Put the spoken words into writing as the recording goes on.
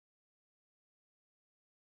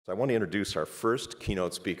So I want to introduce our first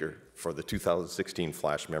keynote speaker for the 2016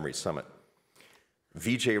 Flash Memory Summit.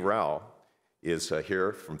 Vijay Rao is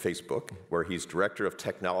here from Facebook, where he's Director of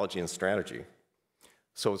Technology and Strategy.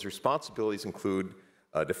 So his responsibilities include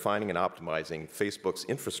defining and optimizing Facebook's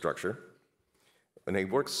infrastructure, and he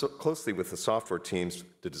works closely with the software teams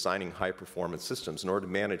to designing high-performance systems in order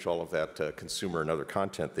to manage all of that consumer and other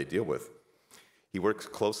content they deal with. He works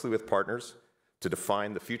closely with partners to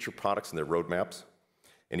define the future products and their roadmaps,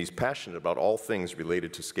 and he's passionate about all things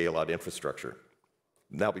related to scale-out infrastructure.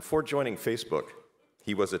 Now, before joining Facebook,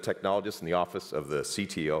 he was a technologist in the office of the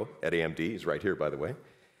CTO at AMD. He's right here, by the way,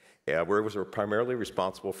 where he was primarily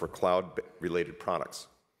responsible for cloud-related products.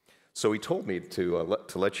 So he told me to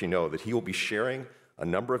let you know that he will be sharing a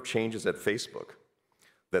number of changes at Facebook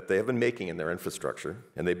that they have been making in their infrastructure,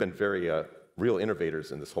 and they've been very real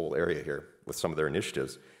innovators in this whole area here with some of their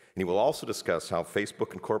initiatives. And he will also discuss how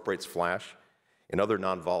Facebook incorporates Flash and other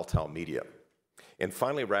non-volatile media. And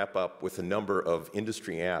finally wrap up with a number of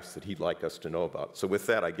industry apps that he'd like us to know about. So with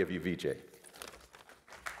that, I give you Vijay.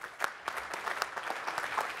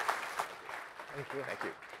 Thank you. Thank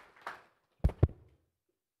you.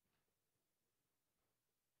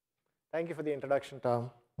 Thank you for the introduction,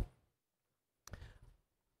 Tom.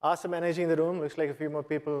 Awesome energy in the room. Looks like a few more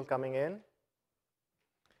people coming in.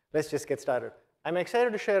 Let's just get started. I'm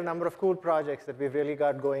excited to share a number of cool projects that we've really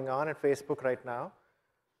got going on at Facebook right now.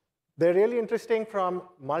 They're really interesting from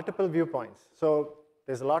multiple viewpoints. So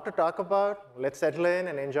there's a lot to talk about. Let's settle in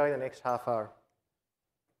and enjoy the next half hour.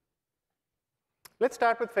 Let's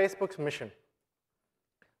start with Facebook's mission.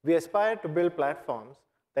 We aspire to build platforms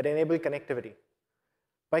that enable connectivity.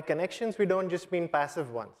 By connections, we don't just mean passive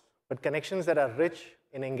ones, but connections that are rich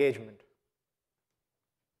in engagement.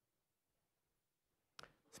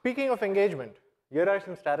 Speaking of engagement, here are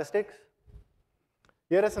some statistics.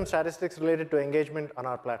 Here are some statistics related to engagement on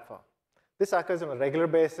our platform. This occurs on a regular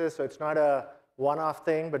basis, so it's not a one-off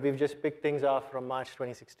thing, but we've just picked things off from March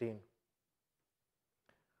 2016.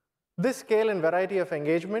 This scale and variety of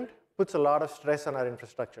engagement puts a lot of stress on our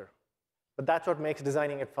infrastructure, but that's what makes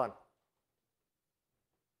designing it fun.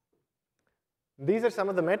 These are some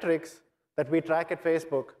of the metrics that we track at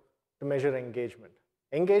Facebook to measure engagement.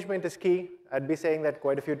 Engagement is key. I'd be saying that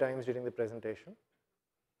quite a few times during the presentation.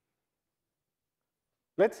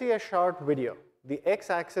 Let's see a short video. The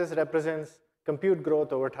x-axis represents compute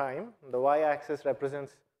growth over time. The y-axis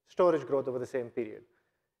represents storage growth over the same period.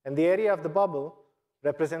 And the area of the bubble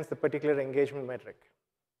represents the particular engagement metric.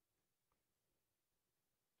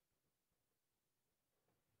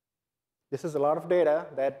 This is a lot of data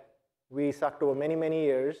that we sucked over many, many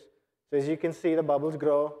years. So as you can see, the bubbles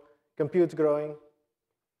grow, compute's growing.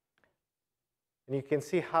 And you can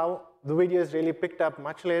see how the video is really picked up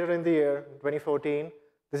much later in the year, 2014.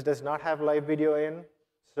 This does not have live video in,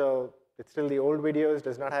 so it's still the old videos,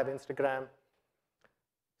 does not have Instagram.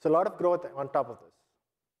 So a lot of growth on top of this.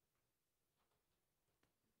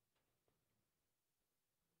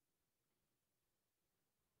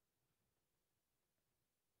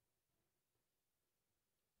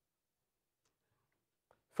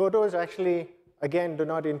 Photos actually, again, do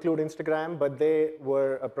not include Instagram, but they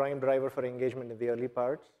were a prime driver for engagement in the early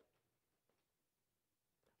parts.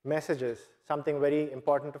 Messages, something very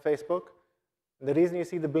important to Facebook. And the reason you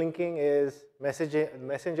see the blinking is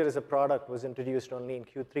Messenger as a product was introduced only in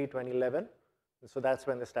Q3 2011. And so that's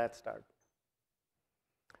when the stats start.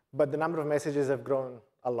 But the number of messages have grown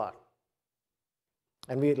a lot.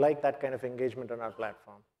 And we like that kind of engagement on our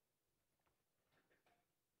platform.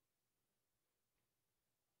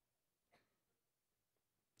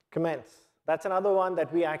 Comments. That's another one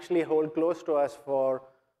that we actually hold close to us for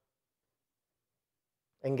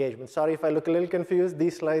engagement. Sorry if I look a little confused.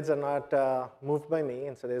 These slides are not moved by me,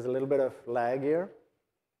 and so there's a little bit of lag here.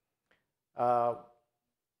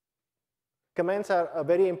 Comments are a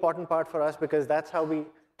very important part for us because that's how we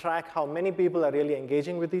track how many people are really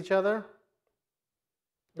engaging with each other.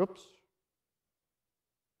 Oops.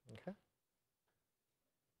 Okay.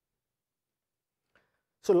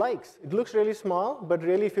 So likes, it looks really small, but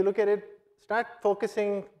really if you look at it, start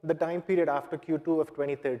focusing the time period after Q2 of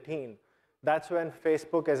 2013. That's when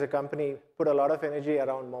Facebook as a company put a lot of energy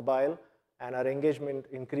around mobile, and our engagement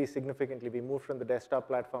increased significantly. We moved from the desktop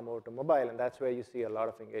platform over to mobile, and that's where you see a lot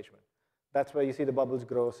of engagement. That's where you see the bubbles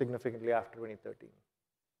grow significantly after 2013.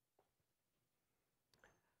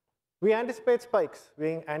 We anticipate spikes.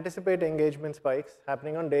 We anticipate engagement spikes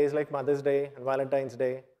happening on days like Mother's Day and Valentine's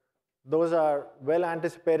Day. Those are well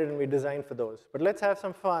anticipated, and we designed for those. But let's have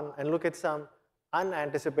some fun and look at some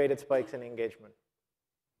unanticipated spikes in engagement.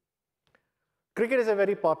 Cricket is a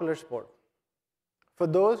very popular sport. For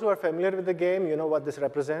those who are familiar with the game, you know what this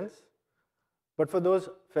represents. But for those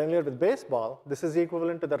familiar with baseball, this is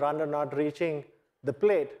equivalent to the runner not reaching the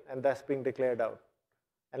plate and thus being declared out.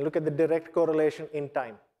 And look at the direct correlation in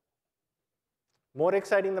time. More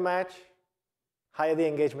exciting the match, higher the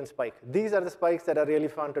engagement spike. These are the spikes that are really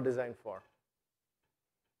fun to design for.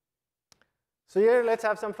 So here, let's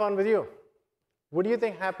have some fun with you. What do you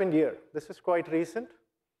think happened here? This is quite recent.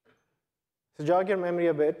 So jog your memory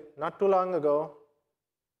a bit. Not too long ago.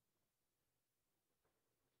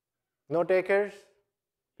 No takers?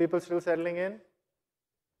 People still settling in?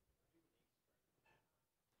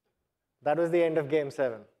 That was the end of Game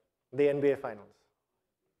 7, the NBA Finals.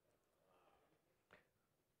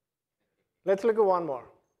 Let's look at one more.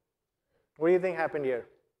 What do you think happened here?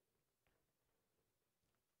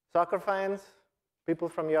 Soccer fans, people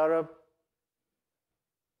from Europe?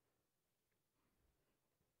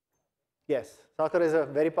 Yes, soccer is a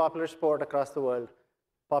very popular sport across the world.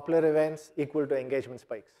 Popular events equal to engagement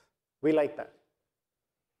spikes. We like that.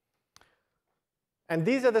 And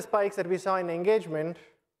these are the spikes that we saw in engagement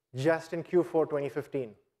just in Q4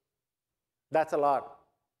 2015. That's a lot.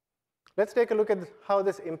 Let's take a look at how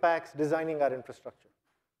this impacts designing our infrastructure.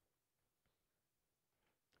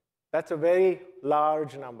 That's a very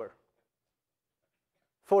large number.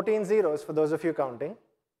 14 zeros for those of you counting.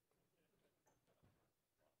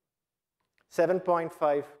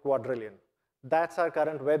 7.5 quadrillion. That's our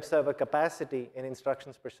current web server capacity in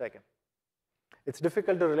instructions per second. It's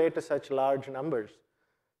difficult to relate to such large numbers.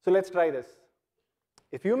 So let's try this.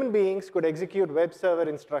 If human beings could execute web server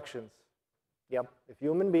instructions, if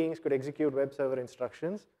human beings could execute web server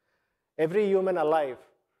instructions, every human alive,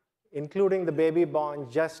 including the baby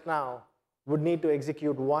born just now, would need to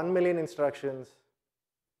execute 1 million instructions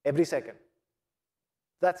every second.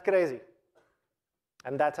 That's crazy.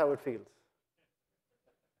 And that's how it feels.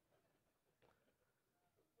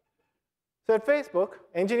 So at Facebook,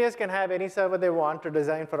 engineers can have any server they want to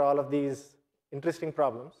design for all of these interesting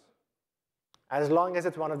problems, as long as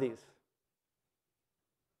it's one of these.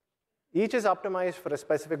 Each is optimized for a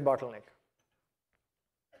specific bottleneck.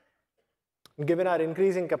 Given our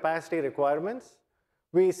increasing capacity requirements,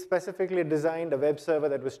 we specifically designed a web server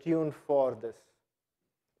that was tuned for this.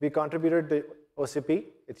 We contributed to OCP.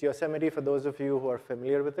 It's Yosemite for those of you who are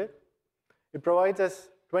familiar with it. It provides us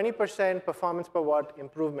 20% performance per watt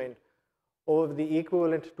improvement over the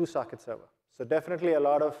equivalent two-socket server. So definitely a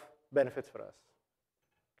lot of benefits for us.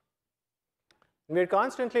 We're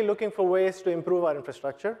constantly looking for ways to improve our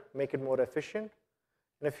infrastructure, make it more efficient.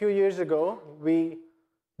 And a few years ago, we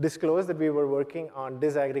disclosed that we were working on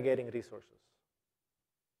disaggregating resources.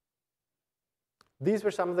 These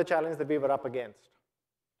were some of the challenges that we were up against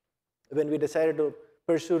when we decided to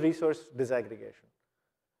pursue resource disaggregation.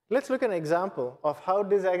 Let's look at an example of how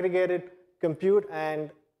disaggregated compute and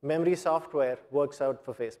memory software works out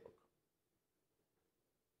for Facebook.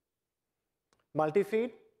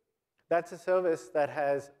 Multi-feed, that's a service that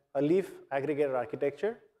has a leaf aggregator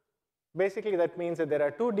architecture. Basically, that means that there are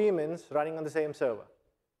two daemons running on the same server.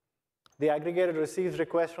 The aggregator receives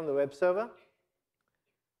requests from the web server,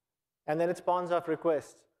 and then it spawns off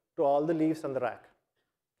requests to all the leaves on the rack.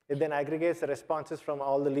 It then aggregates the responses from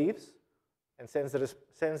all the leaves and sends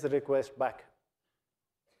the request back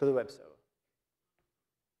to the web server.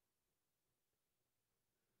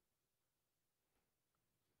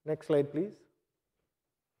 Next slide, please.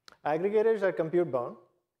 Aggregators are compute bound,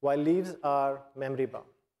 while leaves are memory bound.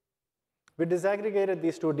 We disaggregated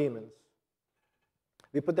these two daemons.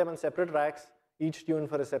 We put them on separate racks, each tuned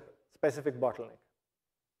for a specific bottleneck.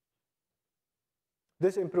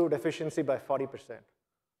 This improved efficiency by 40%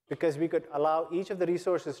 because we could allow each of the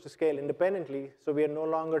resources to scale independently, so we are no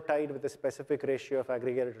longer tied with a specific ratio of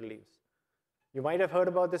aggregator to leaves. You might have heard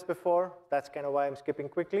about this before. That's kind of why I'm skipping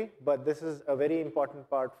quickly, but this is a very important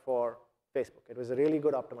part for Facebook. It was a really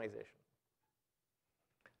good optimization.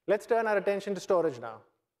 Let's turn our attention to storage now.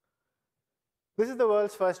 This is the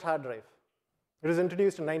world's first hard drive. It was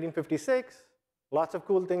introduced in 1956. Lots of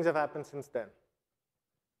cool things have happened since then.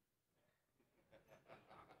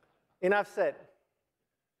 Enough said.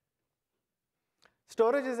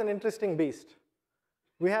 Storage is an interesting beast.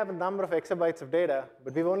 We have a number of exabytes of data,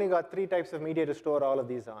 but we've only got 3 types of media to store all of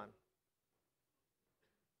these on.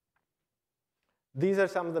 These are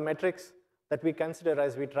some of the metrics that we consider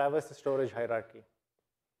as we traverse the storage hierarchy.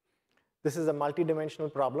 This is a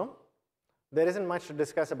multi-dimensional problem. There isn't much to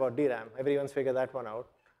discuss about DRAM. Everyone's figured that one out.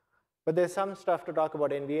 But there's some stuff to talk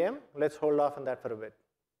about NVM. Let's hold off on that for a bit.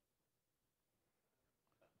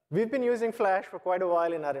 We've been using Flash for quite a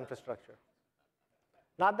while in our infrastructure.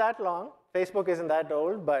 Not that long. Facebook isn't that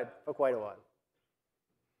old, but for quite a while.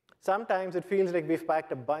 Sometimes it feels like we've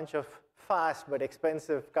packed a bunch of fast but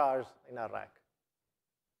expensive cars in our rack.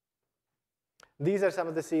 These are some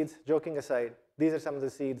of the seeds, joking aside, these are some of the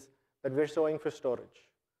seeds that we're sowing for storage.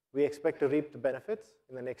 We expect to reap the benefits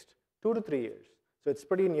in the next 2 to 3 years. So it's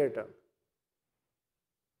pretty near term.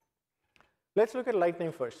 Let's look at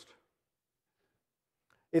Lightning first.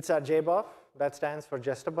 It's our JBOF, that stands for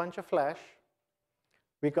just a bunch of flash.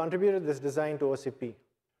 We contributed this design to OCP.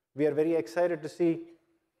 We are very excited to see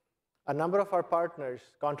a number of our partners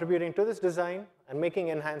contributing to this design and making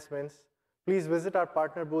enhancements. Please visit our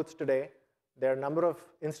partner booths today. There are a number of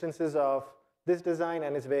instances of this design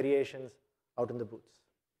and its variations out in the booths.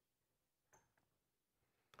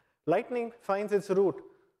 Lightning finds its root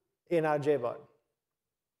in our JBOD.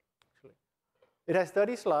 It has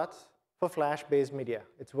 30 slots for flash-based media.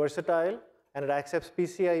 It's versatile, and it accepts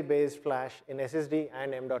PCI-based flash in SSD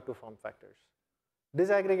and M.2 form factors.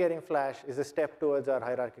 Disaggregating flash is a step towards our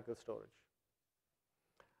hierarchical storage.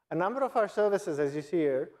 A number of our services, as you see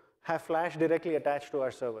here, have flash directly attached to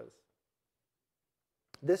our servers.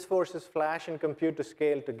 This forces flash and compute to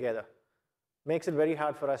scale together. Makes it very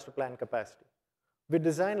hard for us to plan capacity. We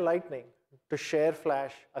designed Lightning to share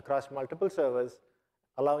flash across multiple servers,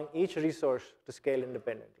 allowing each resource to scale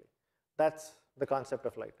independently. That's the concept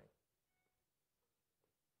of Lightning.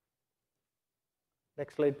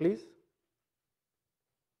 Next slide, please.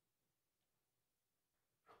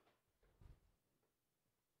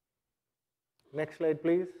 Next slide,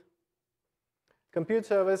 please. Compute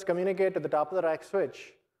servers communicate to the top of the rack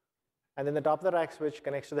switch, and then the top of the rack switch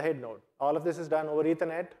connects to the head node. All of this is done over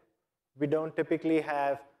Ethernet. We don't typically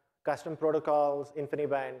have custom protocols,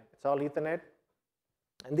 InfiniBand. It's all Ethernet.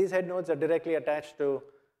 And these head nodes are directly attached to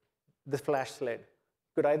the flash sled.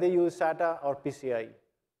 Could either use SATA or PCIe.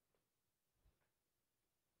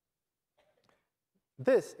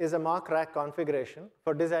 This is a mock rack configuration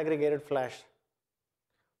for disaggregated flash.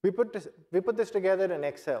 We put this together in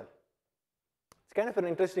Excel. It's kind of an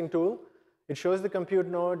interesting tool. It shows the compute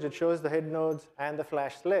nodes, it shows the head nodes, and the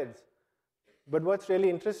flash sleds. But what's really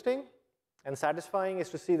interesting and satisfying is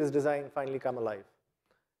to see this design finally come alive.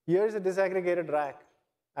 Here's a disaggregated rack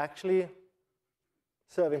actually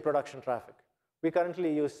serving production traffic. We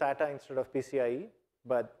currently use SATA instead of PCIe,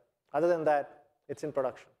 but other than that, it's in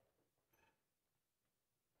production.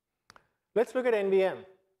 Let's look at NVM.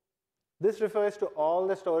 This refers to all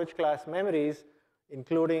the storage class memories,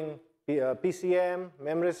 including PCM,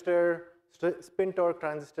 memristor, spin torque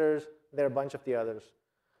transistors. There are a bunch of the others.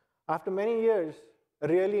 After many years, a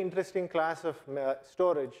really interesting class of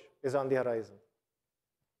storage is on the horizon.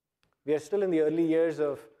 We are still in the early years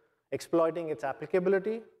of exploiting its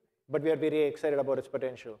applicability, but we are very excited about its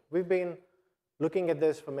potential. We've been looking at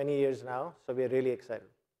this for many years now, so we are really excited.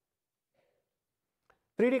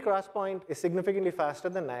 3D crosspoint is significantly faster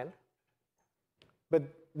than NAND, but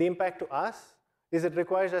the impact to us is it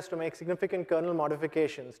requires us to make significant kernel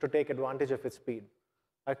modifications to take advantage of its speed.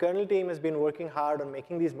 Our kernel team has been working hard on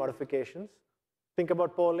making these modifications. Think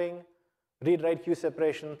about polling, read-write queue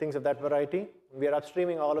separation, things of that variety. We are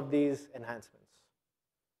upstreaming all of these enhancements.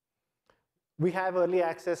 We have early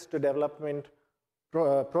access to development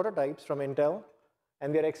prototypes from Intel,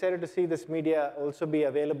 and we are excited to see this media also be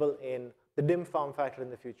available in the DIMM form factor in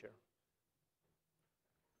the future.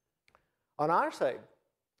 On our side,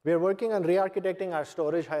 we are working on re-architecting our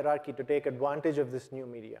storage hierarchy to take advantage of this new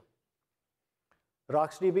media.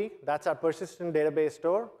 RocksDB, that's our persistent database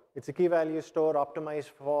store. It's a key value store optimized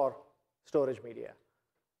for storage media.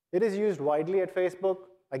 It is used widely at Facebook,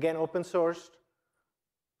 again, open sourced.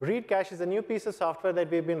 Read cache is a new piece of software that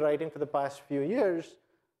we've been writing for the past few years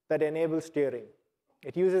that enables steering.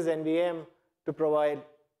 It uses NVM to provide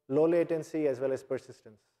low latency as well as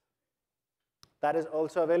persistence. That is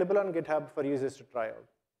also available on GitHub for users to try out.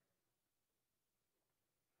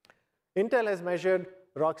 Intel has measured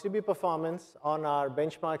RocksDB performance on our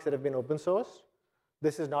benchmarks that have been open sourced.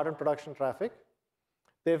 This is not in production traffic.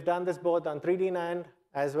 They've done this both on 3D NAND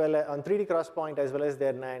as well as on 3D crosspoint as well as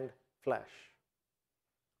their NAND flash.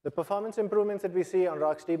 The performance improvements that we see on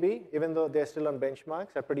RocksDB, even though they're still on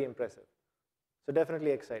benchmarks, are pretty impressive. So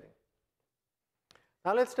definitely exciting.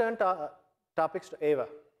 Now let's turn topics to AVA.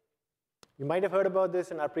 You might have heard about this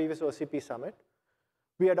in our previous OCP summit.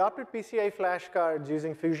 We adopted PCI flash cards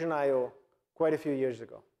using Fusion I/O quite a few years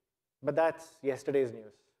ago, but that's yesterday's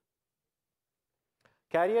news.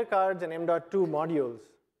 Carrier cards and M.2 modules,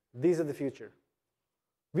 these are the future.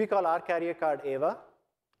 We call our carrier card AVA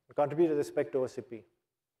and contribute with respect to OCP.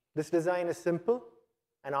 This design is simple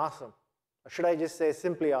and awesome. Or should I just say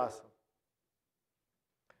simply awesome?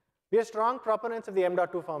 We are strong proponents of the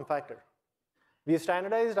M.2 form factor. We have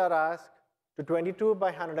standardized our ask to 22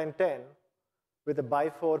 by 110 with a by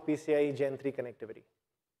 4 PCIe Gen 3 connectivity.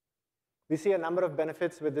 We see a number of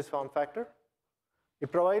benefits with this form factor.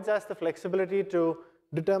 It provides us the flexibility to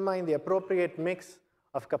determine the appropriate mix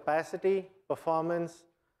of capacity, performance,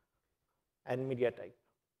 and media type.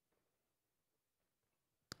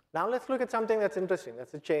 Now let's look at something that's interesting.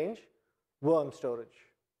 That's a change, worm storage.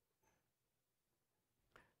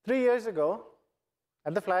 3 years ago,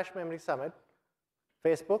 at the Flash Memory Summit,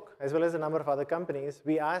 Facebook, as well as a number of other companies,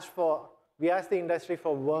 we asked the industry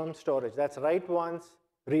for worm storage. That's write once,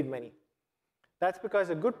 read many. That's because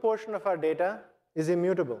a good portion of our data is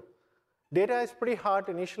immutable. Data is pretty hot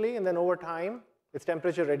initially, and then over time, its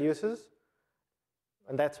temperature reduces,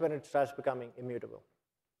 and that's when it starts becoming immutable.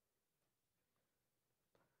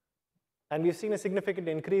 And we've seen a significant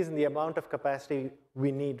increase in the amount of capacity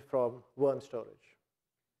we need from worm storage.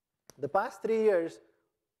 The past 3 years,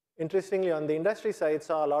 interestingly, on the industry side,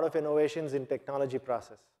 saw a lot of innovations in technology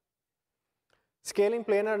process. Scaling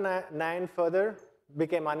planar NAND further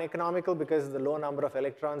became uneconomical because of the low number of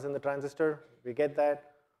electrons in the transistor. We get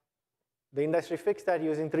that. The industry fixed that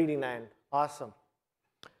using 3D NAND. Awesome.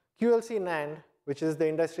 QLC NAND, which is the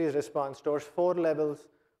industry's response, stores 4 levels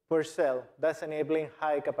per cell, thus enabling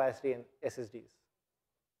high capacity in SSDs.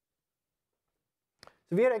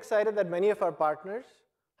 So we are excited that many of our partners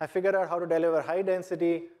have figured out how to deliver high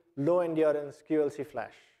density, low endurance QLC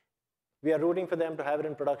flash. We are rooting for them to have it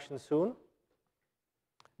in production soon.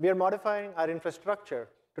 We are modifying our infrastructure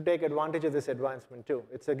to take advantage of this advancement too.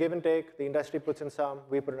 It's a give and take. The industry puts in some,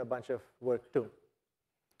 we put in a bunch of work too.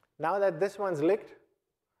 Now that this one's licked,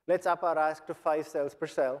 let's up our ask to 5 cells per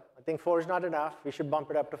cell. I think 4 is not enough. We should bump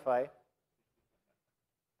it up to 5.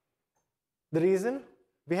 The reason?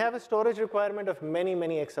 We have a storage requirement of many,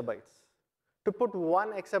 many exabytes. To put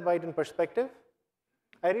 1 exabyte in perspective,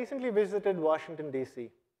 I recently visited Washington, DC.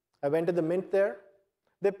 I went to the Mint there.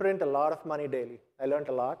 They print a lot of money daily. I learned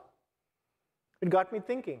a lot. It got me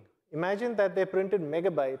thinking. Imagine that they printed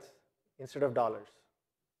megabytes instead of dollars.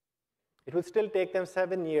 It would still take them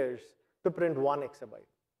 7 years to print 1 exabyte.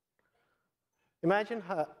 Imagine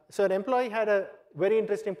how, so an employee had a very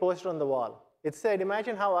interesting poster on the wall. It said,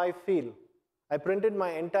 imagine how I feel. I printed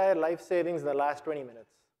my entire life savings in the last 20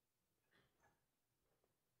 minutes.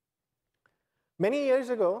 Many years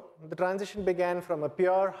ago, the transition began from a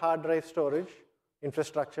pure hard drive storage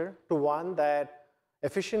infrastructure to one that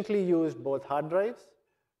efficiently used both hard drives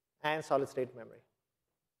and solid-state memory.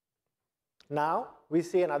 Now, we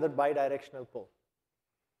see another bidirectional pull.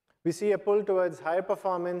 We see a pull towards higher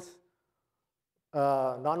performance,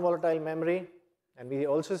 non-volatile memory, and we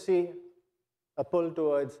also see a pull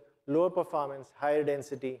towards lower performance, higher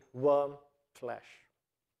density, worm flash.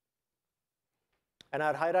 And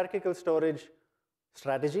our hierarchical storage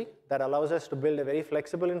strategy that allows us to build a very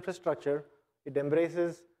flexible infrastructure, it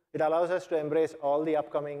allows us to embrace all the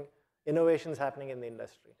upcoming innovations happening in the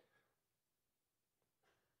industry.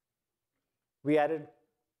 We added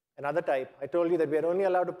another type. I told you that we are only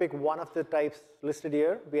allowed to pick one of the types listed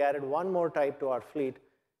here. We added one more type to our fleet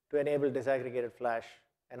to enable disaggregated flash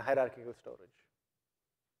and hierarchical storage.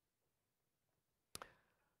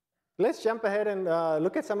 Let's jump ahead and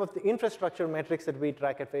look at some of the infrastructure metrics that we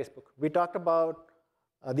track at Facebook. We talked about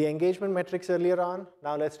the engagement metrics earlier on.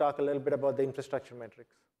 Now let's talk a little bit about the infrastructure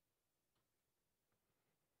metrics.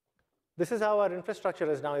 This is how our infrastructure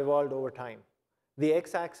has now evolved over time. The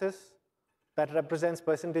x-axis, that represents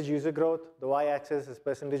percentage user growth. The y-axis is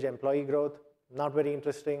percentage employee growth. Not very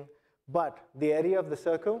interesting. But the area of the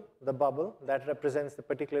circle, the bubble, that represents the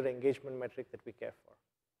particular engagement metric that we care for.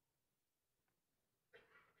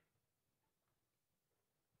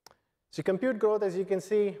 So compute growth, as you can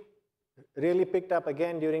see, really picked up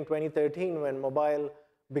again during 2013 when mobile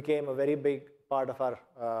became a very big part of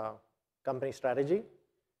our company strategy.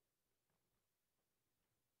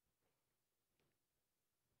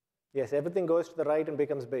 Yes, everything goes to the right and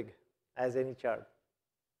becomes big, as any chart.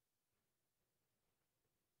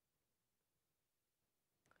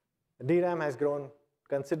 DRAM has grown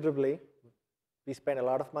considerably. We spend a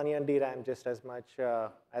lot of money on DRAM just as much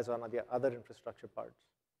as on the other infrastructure parts.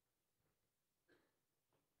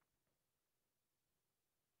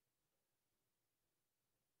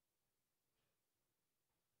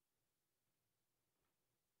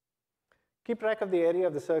 Keep track of the area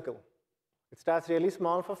of the circle. It starts really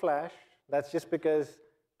small for flash. That's just because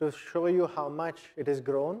to show you how much it has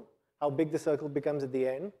grown, how big the circle becomes at the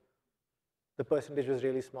end, the percentage was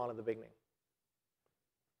really small at the beginning.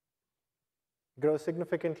 Grows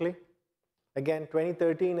significantly. Again,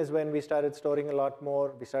 2013 is when we started storing a lot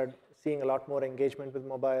more. We started seeing a lot more engagement with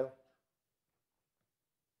mobile.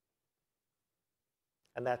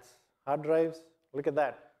 And that's Hard drives, look at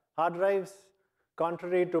that. Hard drives,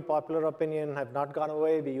 contrary to popular opinion, have not gone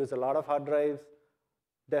away. We use a lot of hard drives.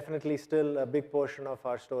 Definitely still a big portion of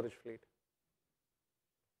our storage fleet.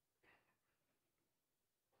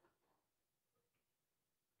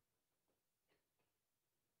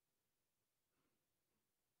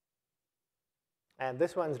 And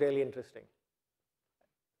this one's really interesting.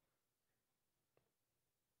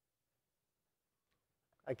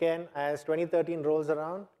 Again, as 2013 rolls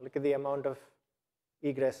around, look at the amount of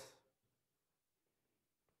egress.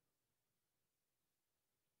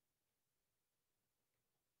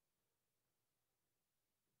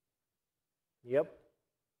 Yep.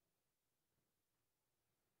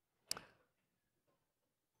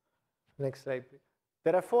 Next slide, please.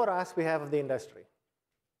 There are 4 asks we have of the industry.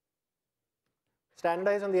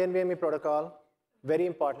 Standardize on the NVMe protocol, very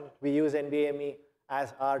important. We use NVMe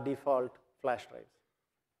as our default flash drives.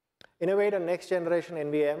 Innovate on next generation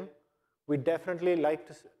NVM. We definitely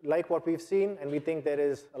like what we've seen, and we think there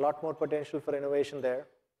is a lot more potential for innovation there.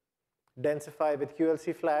 Densify with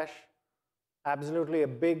QLC flash, absolutely a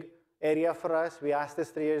big area for us. We asked this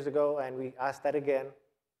 3 years ago, and we asked that again.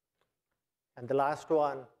 And the last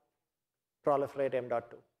one, proliferate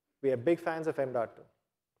M.2. We are big fans of M.2.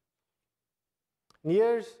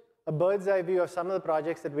 Here's a bird's eye view of some of the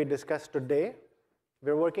projects that we discussed today.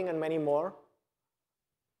 We're working on many more.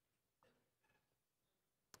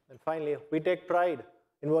 And finally, we take pride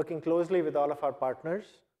in working closely with all of our partners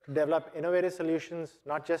to develop innovative solutions,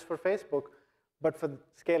 not just for Facebook, but for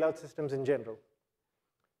scale-out systems in general.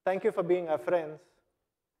 Thank you for being our friends.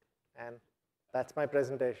 And that's my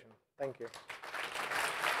presentation. Thank you.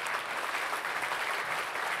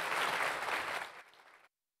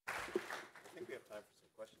 I think we have time for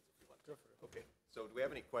some questions if you want. Go for it. Okay. So do we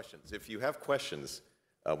have any questions? If you have questions,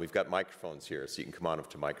 we've got microphones here, so you can come on up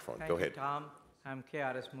to microphone. Go ahead. Thank you, Tom. I'm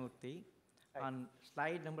K.R.S. Murthy. Hi. On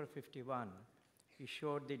slide number 51, you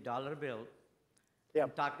showed the dollar bill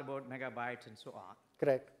and talked about megabytes and so on.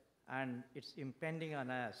 Correct. And it's impending on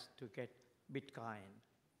us to get Bitcoin.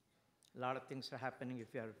 A lot of things are happening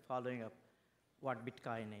if you are following up what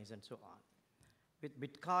Bitcoin is and so on. With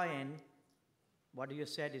Bitcoin, what you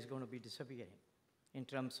said is going to be disappearing in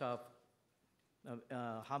terms of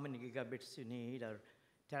how many gigabits you need or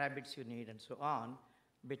terabits you need and so on.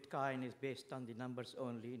 Bitcoin is based on the numbers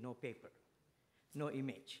only, no paper, no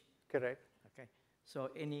image. Correct. Okay.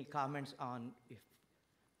 So any comments on if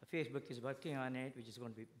Facebook is working on it, which is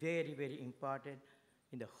going to be very, very important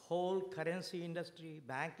in the whole currency industry,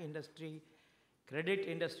 bank industry, credit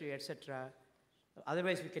industry, etc.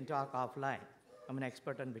 Otherwise, we can talk offline. I'm an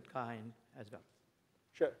expert on Bitcoin as well.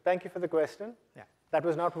 Sure. Thank you for the question. Yeah. That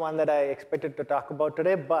was not one that I expected to talk about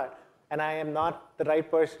today, and I am not the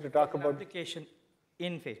right person to talk about. Application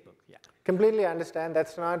in Facebook, yeah. Completely understand.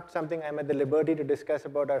 That's not something I'm at the liberty to discuss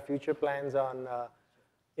about our future plans on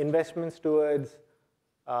investments towards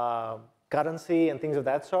currency and things of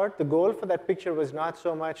that sort. The goal for that picture was not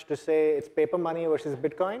so much to say it's paper money versus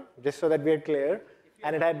Bitcoin, just so that we're clear.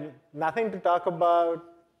 And it had nothing to talk about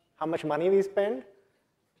how much money we spend.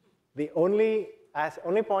 The only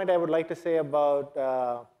point I would like to say about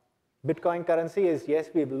Bitcoin currency is, yes,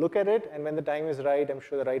 we look at it, and when the time is right, I'm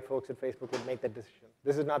sure the right folks at Facebook would make that decision.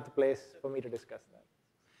 This is not the place for me to discuss that.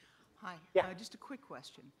 Hi. Yeah. Just a quick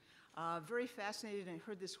question. Very fascinated, and I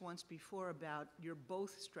heard this once before about your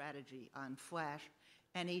both strategy on flash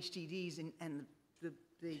and HDDs, and the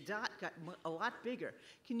dot got a lot bigger.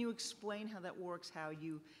 Can you explain how that works, how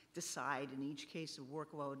you decide in each case of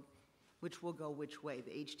workload which will go which way?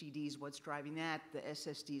 The HDDs, what's driving that? The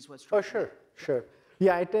SSDs, what's driving that? Oh, sure.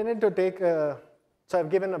 Yeah, I tended to take, so I've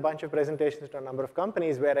given a bunch of presentations to a number of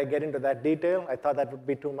companies where I get into that detail. I thought that would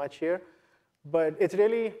be too much here. But it's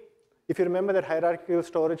really, if you remember that hierarchical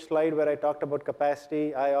storage slide where I talked about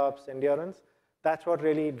capacity, IOPS, endurance, that's what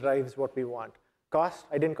really drives what we want. Cost,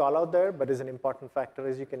 I didn't call out there, but is an important factor,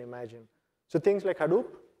 as you can imagine. So things like Hadoop,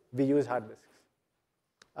 we use hard disks.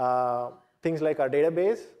 Things like our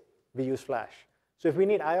database, we use flash. So if we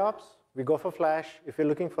need IOPS, we go for flash. If you're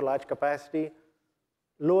looking for large capacity,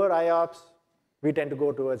 lower IOPS, we tend to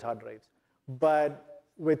go towards hard drives. But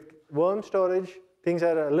with worm storage, things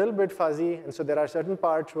are a little bit fuzzy, and so there are certain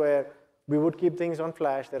parts where we would keep things on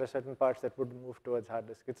flash. There are certain parts that would move towards hard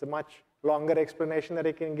disk. It's a much longer explanation that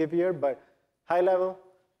I can give here, but high level,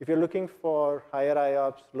 if you're looking for higher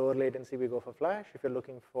IOPS, lower latency, we go for flash. If you're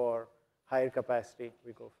looking for higher capacity,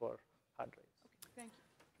 we go for hard drives. Okay, thank you.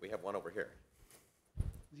 We have one over here.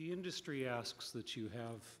 The industry asks that you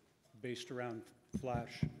have, based around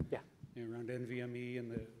flash, Yeah. around NVMe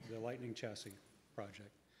and the Lightning chassis project.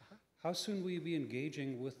 How soon will you be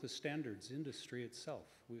engaging with the standards industry itself?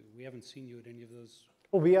 We haven't seen you at any of those.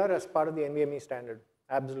 Oh, we are as part of the NVMe standard,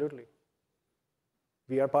 absolutely.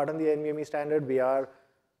 We are part of the NVMe standard.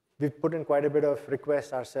 We've put in quite a bit of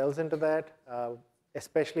requests ourselves into that,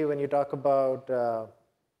 especially when you talk about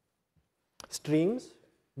streams.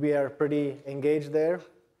 We are pretty engaged there.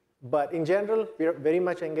 But in general, we are very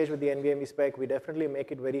much engaged with the NVMe spec. We definitely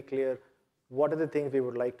make it very clear what are the things we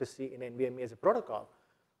would like to see in NVMe as a protocol.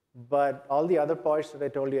 But all the other parts that I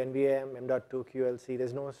told you, NVM, M.2, QLC,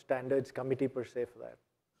 there's no standards committee per se for that.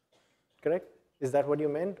 Correct? Is that what you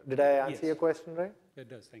meant? Did I answer your question right? It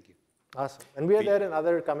does, thank you. Awesome. And we are there in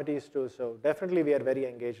other committees too, so definitely we are very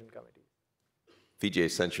engaged in committees.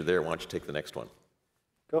 Vijay, since you're there, why don't you take the next one?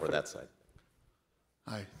 Go for for that it. side.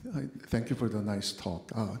 Hi, thank you for the nice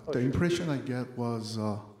talk. The impression I get was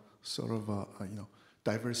sort of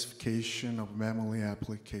diversification of memory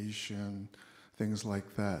application, things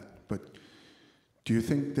like that. But do you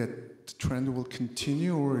think that the trend will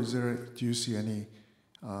continue, or do you see any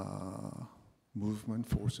movement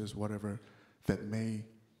forces, whatever, that may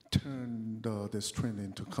turn this trend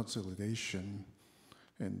into consolidation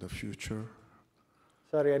in the future?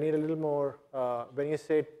 Sorry, I need a little more. When you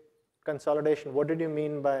say consolidation, what did you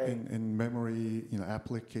mean by? In memory,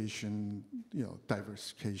 application,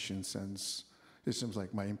 diversification sense, it seems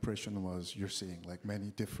like my impression was you're seeing like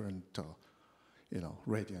many different,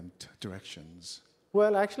 radiant directions.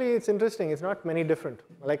 Well, actually, it's interesting. It's not many different.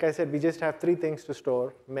 Like I said, we just have 3 things to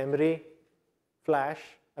store: memory,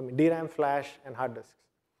 DRAM, flash, and hard disks.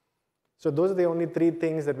 So those are the only 3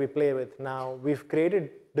 things that we play with. Now, we've created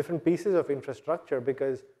different pieces of infrastructure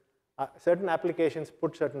because certain applications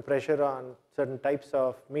put certain pressure on certain types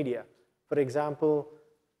of media. For example,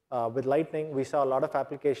 with Lightning, we saw a lot of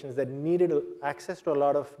applications that needed access to a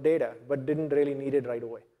lot of data, but didn't really need it right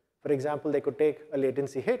away. For example, they could take a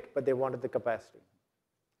latency hit, but they wanted the capacity.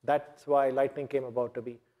 That's why Lightning came about to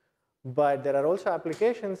be. But there are also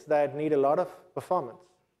applications that need a lot of performance.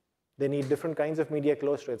 They need different kinds of media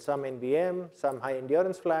close to it, some NVM, some high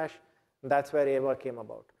endurance flash, and that's where AVA came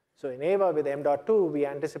about. So in AVA with M.2, we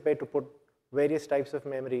anticipate to put various types of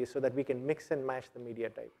memory so that we can mix and match the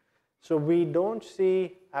media type. So we don't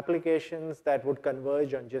see applications that would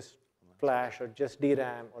converge on just flash or just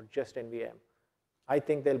DRAM or just NVM. I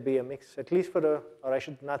think there'll be a mix, at least or I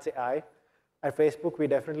should not say at Facebook, we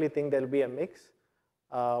definitely think there'll be a mix.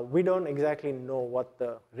 We don't exactly know what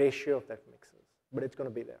the ratio of that mix is, but it's going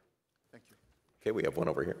to be there. Thank you. Okay, we have one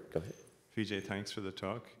over here. Go ahead. Vijay, thanks for the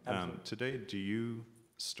talk. Today, do you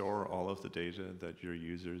store all of the data that your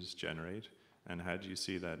users generate? And how do you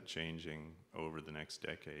see that changing over the next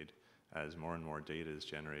decade as more and more data is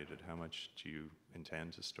generated? How much do you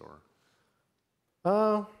intend to store?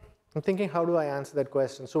 I'm thinking, how do I answer that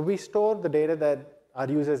question? So we store the data that our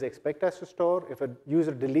users expect us to store. If a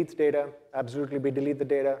user deletes data, absolutely we delete the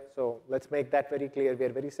data. So let's make that very clear. We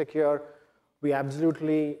are very secure. We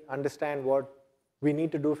absolutely understand what we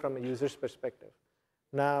need to do from a user's perspective.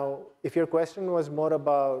 Now, if your question was more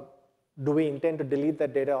about, do we intend to delete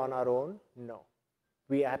that data on our own? No.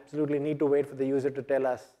 We absolutely need to wait for the user to tell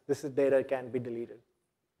us this data can be deleted.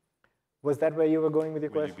 Was that where you were going with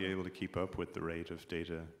your question? Will you be able to keep up with the rate of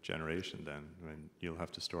data generation then? I mean, you'll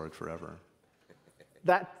have to store it forever.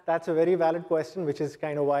 That's a very valid question, which is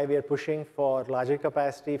kind of why we are pushing for larger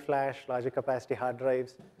capacity flash, larger capacity hard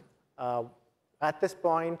drives. At this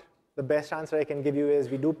point, the best answer I can give you is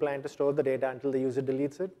we do plan to store the data until the user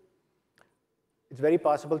deletes it. It's very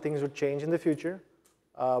possible things would change in the future.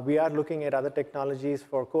 We are looking at other technologies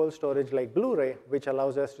for cold storage like Blu-ray, which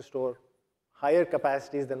allows us to store higher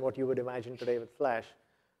capacities than what you would imagine today with flash.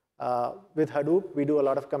 With Hadoop, we do a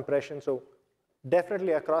lot of compression. So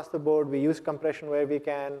definitely across the board, we use compression where we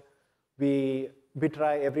can. We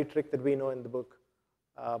try every trick that we know in the book.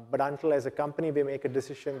 But until as a company we make a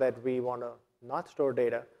decision that we want to not store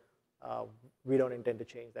data, we don't intend to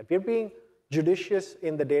change that. We're being judicious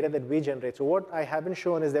in the data that we generate. So what I haven't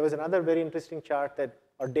shown is there was another very interesting chart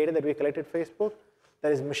or data that we collected at Facebook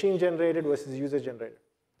that is machine generated versus user generated.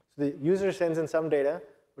 So the user sends in some data,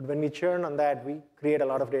 but when we churn on that, we create a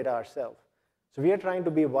lot of data ourselves. So we are trying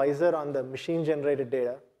to be wiser on the machine generated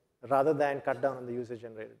data rather than cut down on the user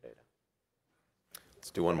generated data.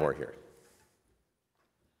 Let's do one more here.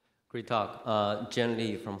 Great talk. Jen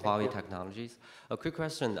Lee from Huawei Technologies. A quick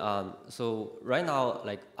question. So right now,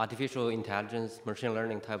 like artificial intelligence, machine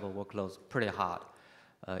learning type of workloads, pretty hot,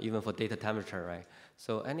 even for data temperature, right?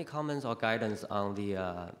 So any comments or guidance on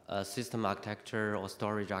the system architecture or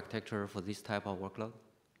storage architecture for this type of workload?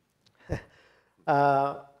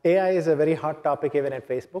 AI is a very hot topic even at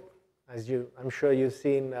Facebook. I'm sure you've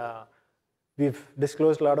seen We've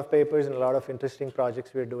disclosed a lot of papers and a lot of interesting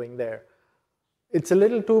projects we're doing there. It's a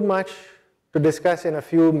little too much to discuss in a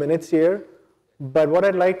few minutes here, but what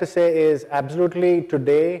I'd like to say is absolutely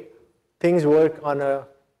today, things work on a,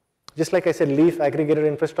 just like I said, leaf aggregated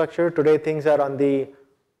infrastructure. Today, things are on the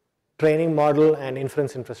training model and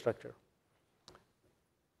inference infrastructure.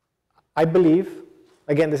 I believe,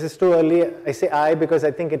 again, this is too early. I say I because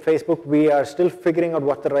I think at Facebook, we are still figuring out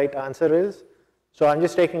what the right answer is. So I'm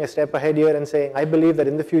just taking a step ahead here and saying, I believe that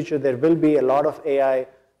in the future, there will be a lot of AI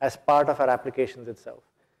as part of our applications itself.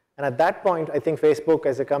 And at that point, I think Facebook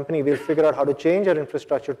as a company will figure out how to change our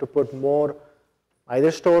infrastructure to put more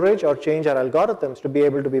either storage or change our algorithms to be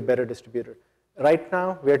able to be better distributed. Right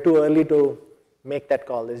now, we are too early to make that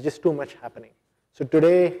call. There's just too much happening. So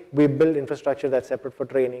today, we build infrastructure that's separate for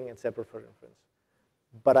training and separate for inference.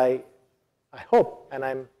 But I hope, and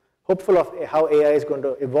I'm hopeful of how AI is going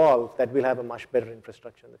to evolve, that we'll have a much better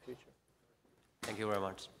infrastructure in the future. Thank you very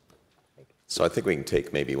much. So I think we can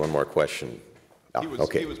take maybe one more question. He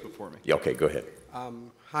was before me. Yeah, okay, go ahead.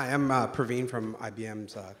 Hi, I'm Praveen from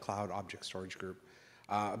IBM's Cloud Object Storage Group.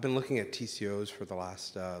 I've been looking at TCOs for the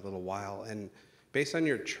last little while, and based on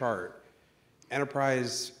your chart,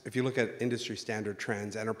 enterprise, if you look at industry standard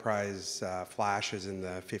trends, enterprise flash is in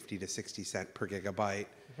the 50 to 60 cent per gigabyte,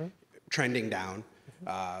 trending down.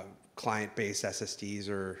 Client-based SSDs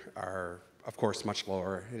are, of course, much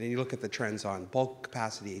lower. And then you look at the trends on bulk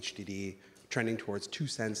capacity HDD, trending towards 2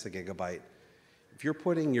 cents a gigabyte. If you're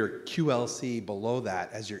putting your QLC below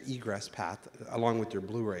that as your egress path, along with your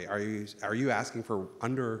Blu-ray, are you asking for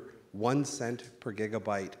under 1 cent per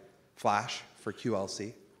gigabyte flash for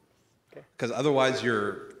QLC? Because otherwise,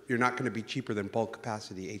 you're not going to be cheaper than bulk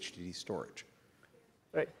capacity HDD storage.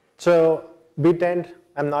 Right. So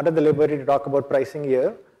I'm not at the liberty to talk about pricing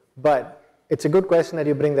here, but it's a good question that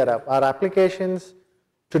you bring that up. Our applications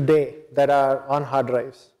today that are on hard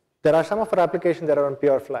drives, there are some of our applications that are on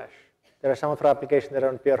pure flash. There are some of our applications that are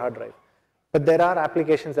on pure hard drive. But there are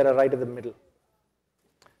applications that are right in the middle.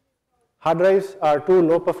 Hard drives are too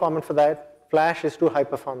low performant for that. Flash is too high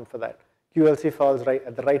performant for that. QLC falls right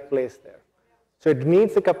at the right place there. So it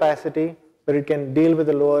needs the capacity, but it can deal with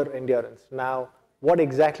the lower endurance. Now, what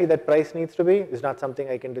exactly that price needs to be is not something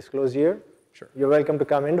I can disclose here. Sure. You're welcome to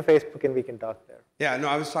come into Facebook and we can talk there. Yeah, no,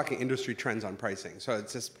 I was talking industry trends on pricing. So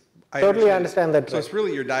it's just, I totally understand that. So it's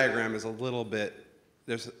really, your diagram is a little bit,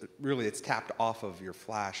 it's tapped off of your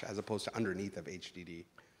flash as opposed to underneath of HDD.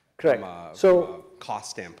 Correct. From a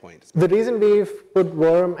cost standpoint. The reason we've put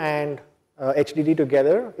Worm and HDD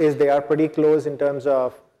together is they are pretty close in terms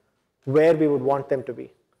of where we would want them to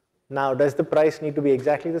be. Now, does the price need to be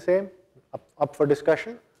exactly the same? Up for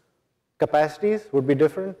discussion. Capacities would be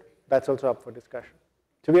different. That's also up for discussion.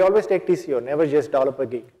 So we always take TCO, never just dollar per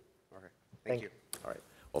gig. All right. Thank you. All right.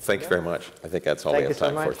 Well, thank you very much. I think that's all we have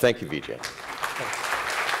time for. Thank you, Vijay. Thanks.